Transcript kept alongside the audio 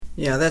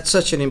Yeah, that's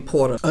such an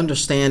important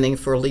understanding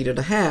for a leader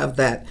to have,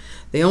 that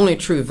the only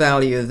true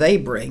value they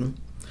bring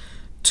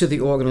to the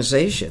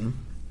organization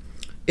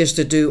is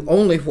to do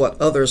only what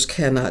others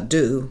cannot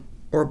do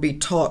or be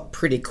taught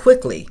pretty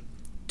quickly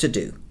to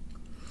do.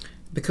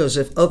 Because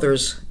if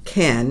others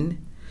can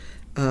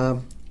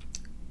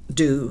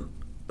do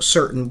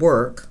certain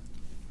work,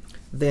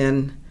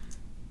 then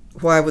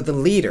why would the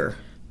leader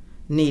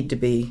need to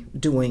be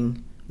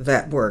doing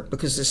that work?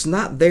 Because it's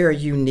not their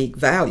unique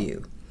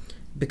value,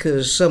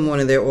 because someone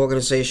in their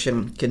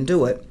organization can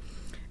do it.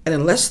 And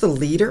unless the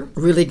leader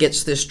really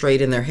gets this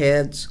straight in their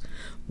heads,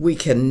 we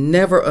can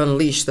never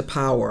unleash the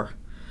power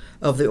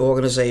of the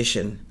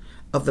organization,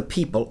 of the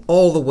people,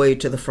 all the way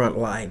to the front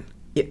line.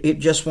 It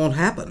just won't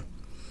happen,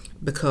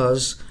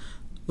 because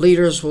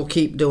leaders will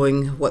keep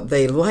doing what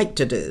they like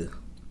to do.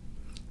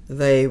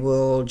 They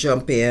will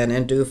jump in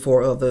and do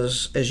for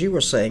others, as you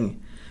were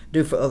saying,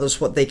 do for others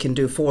what they can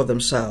do for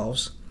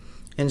themselves.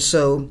 And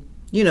so,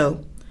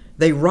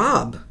 they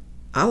rob.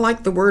 I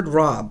like the word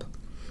rob.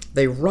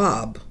 They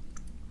rob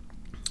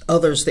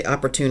others the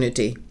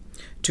opportunity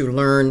to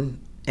learn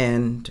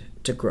and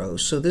to grow.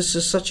 So this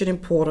is such an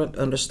important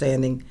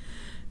understanding.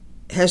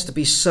 It has to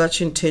be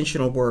such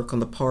intentional work on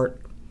the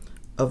part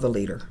of the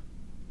leader.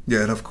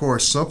 Yeah, and of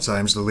course,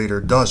 sometimes the leader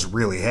does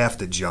really have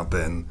to jump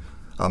in.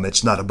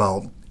 It's not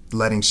about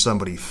letting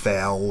somebody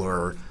fail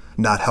or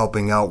not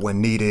helping out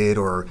when needed,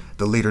 or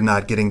the leader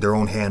not getting their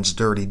own hands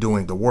dirty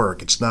doing the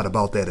work. It's not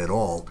about that at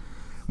all.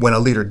 When a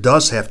leader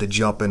does have to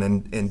jump in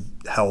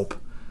and help,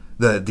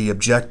 the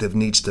objective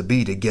needs to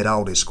be to get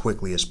out as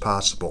quickly as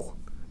possible.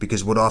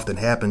 Because what often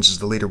happens is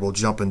the leader will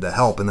jump in to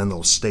help and then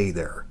they'll stay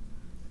there.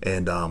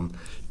 And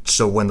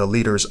so when the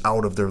leader's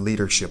out of their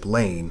leadership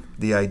lane,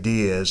 the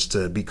idea is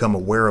to become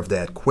aware of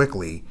that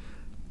quickly,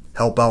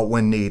 help out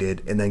when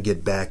needed, and then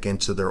get back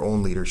into their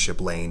own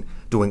leadership lane,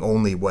 doing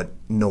only what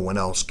no one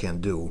else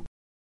can do.